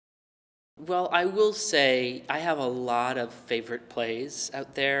Well, I will say I have a lot of favorite plays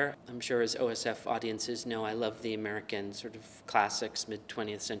out there. I'm sure as OSF audiences know, I love the American sort of classics,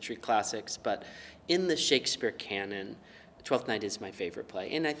 mid-20th century classics, but in the Shakespeare canon, Twelfth Night is my favorite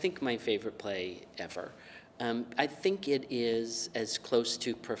play, and I think my favorite play ever. I think it is as close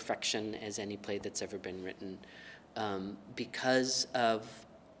to perfection as any play that's ever been written, because of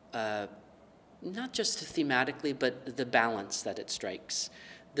not just thematically, but the balance that it strikes.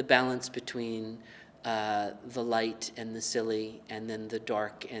 The balance between the light and the silly, and then the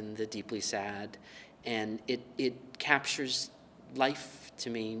dark and the deeply sad. And it captures life to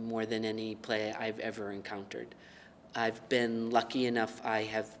me more than any play I've ever encountered. I've been lucky enough, I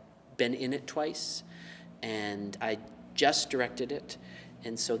have been in it twice, and I just directed it.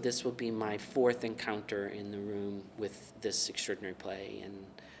 And so this will be my fourth encounter in the room with this extraordinary play. And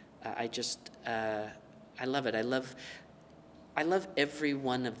I love it. I love every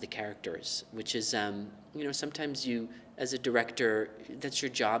one of the characters, which is, sometimes you, as a director, that's your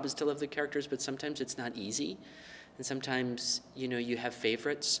job, is to love the characters, but sometimes it's not easy. And sometimes, you have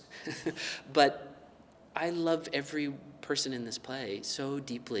favorites. But I love every person in this play so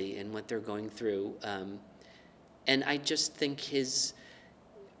deeply and what they're going through. And I just think Shakespeare's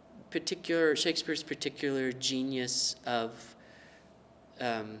particular genius of,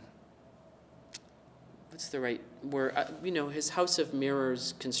 what's the right word, his House of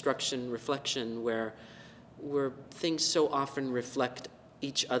Mirrors construction, reflection, where things so often reflect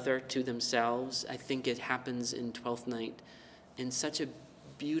each other to themselves. I think it happens in Twelfth Night in such a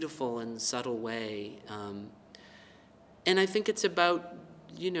beautiful and subtle way. And I think it's about,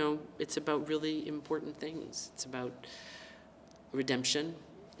 it's about really important things. It's about redemption,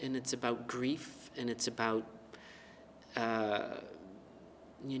 and it's about grief, and it's about,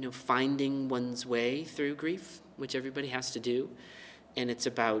 finding one's way through grief, which everybody has to do. And it's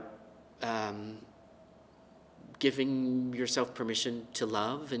about giving yourself permission to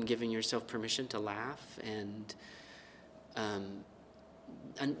love and giving yourself permission to laugh, and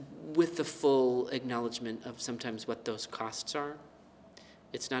with the full acknowledgement of sometimes what those costs are.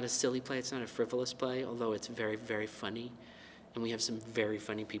 It's not a silly play, it's not a frivolous play, although it's very, very funny, and we have some very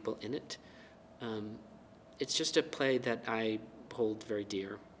funny people in it. It's just a play that I hold very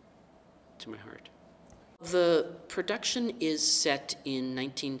dear to my heart. The production is set in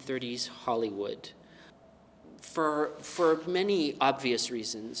 1930s Hollywood. For many obvious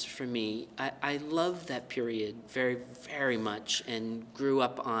reasons for me, I love that period very, very much, and grew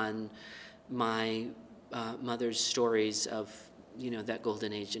up on my mother's stories of, that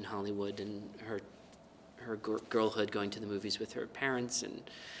golden age in Hollywood, and her girlhood going to the movies with her parents, and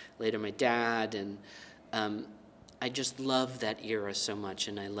later my dad, and I just love that era so much,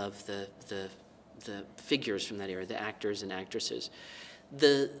 and I love the figures from that era, the actors and actresses.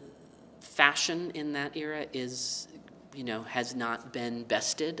 The fashion in that era is, has not been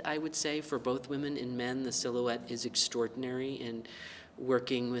bested, I would say, for both women and men. The silhouette is extraordinary, and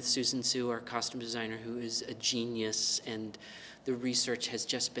working with Susan Sue, our costume designer, who is a genius, and the research has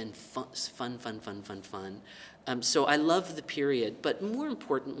just been fun. So I love the period, but more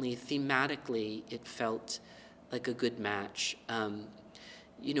importantly, thematically, it felt like a good match.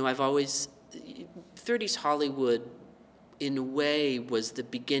 I've always, 30s Hollywood, in a way, was the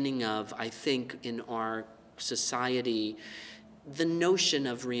beginning of, I think, in our society, the notion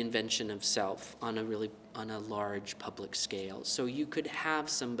of reinvention of self on a large public scale. So you could have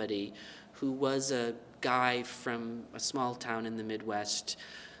somebody who was a guy from a small town in the Midwest,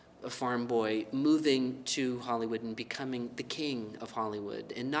 a farm boy, moving to Hollywood and becoming the king of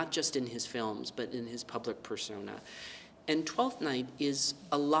Hollywood, and not just in his films, but in his public persona. And Twelfth Night is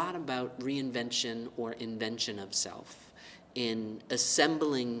a lot about reinvention or invention of self, in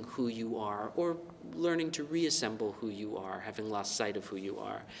assembling who you are, or learning to reassemble who you are, having lost sight of who you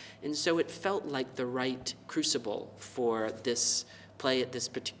are. And so it felt like the right crucible for this play at this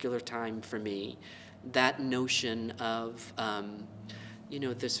particular time for me. That notion of,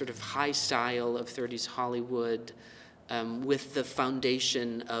 the sort of high style of 30s Hollywood, with the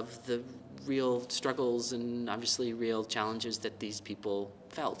foundation of the real struggles and obviously real challenges that these people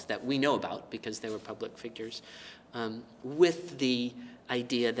felt, that we know about because they were public figures, with the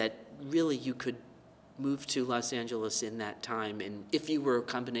idea that really you could move to Los Angeles in that time, and if you were a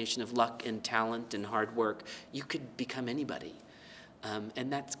combination of luck and talent and hard work, you could become anybody.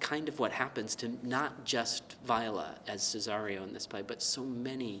 And that's kind of what happens to not just Viola as Cesario in this play, but so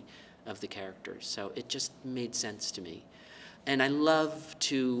many of the characters. So it just made sense to me. And I love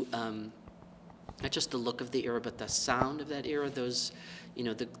to, not just the look of the era, but the sound of that era, those,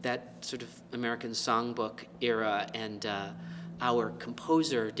 that sort of American songbook era. And Our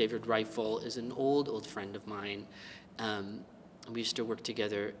composer, David Reifel, is an old friend of mine. We used to work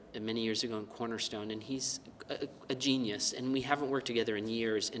together many years ago in Cornerstone, and he's a genius, and we haven't worked together in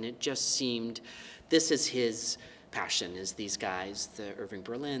years, and it just seemed, this is his passion, is these guys, the Irving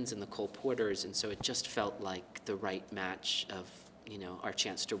Berlins and the Cole Porters, and so it just felt like the right match of, our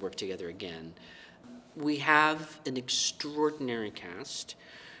chance to work together again. We have an extraordinary cast.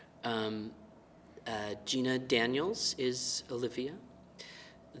 Gina Daniels is Olivia,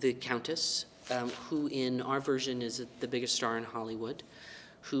 the Countess, who in our version is the biggest star in Hollywood,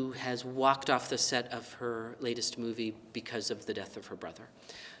 who has walked off the set of her latest movie because of the death of her brother.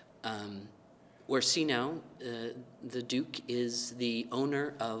 Orsino, the Duke, is the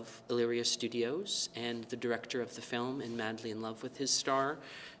owner of Illyria Studios and the director of the film and madly in love with his star.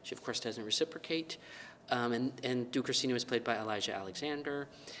 She, of course, doesn't reciprocate. And Duke Orsino is played by Elijah Alexander.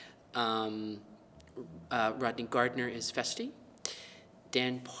 Rodney Gardner is Feste.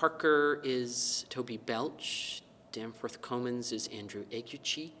 Dan Parker is Toby Belch. Danforth Comans is Andrew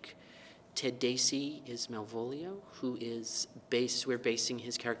Aguecheek. Ted Dacey is Malvolio, who is we're basing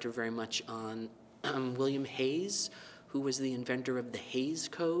his character very much on William Hayes, who was the inventor of the Hayes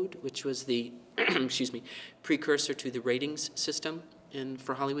Code, which was the precursor to the ratings system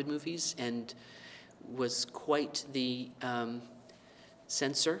for Hollywood movies, and was quite the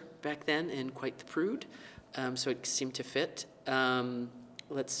censor back then and quite the prude, so it seemed to fit.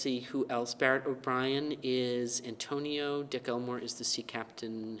 Let's see who else. Barrett O'Brien is Antonio. Dick Elmore is the sea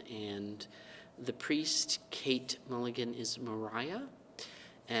captain and the priest. Kate Mulligan is Mariah.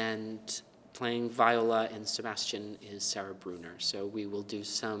 And playing Viola and Sebastian is Sarah Brunner. So we will do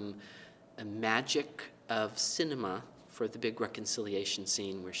some magic of cinema for the big reconciliation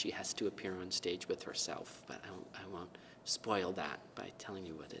scene where she has to appear on stage with herself. But I won't spoil that by telling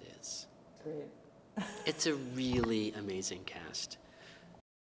you what it is. Great. It's a really amazing cast.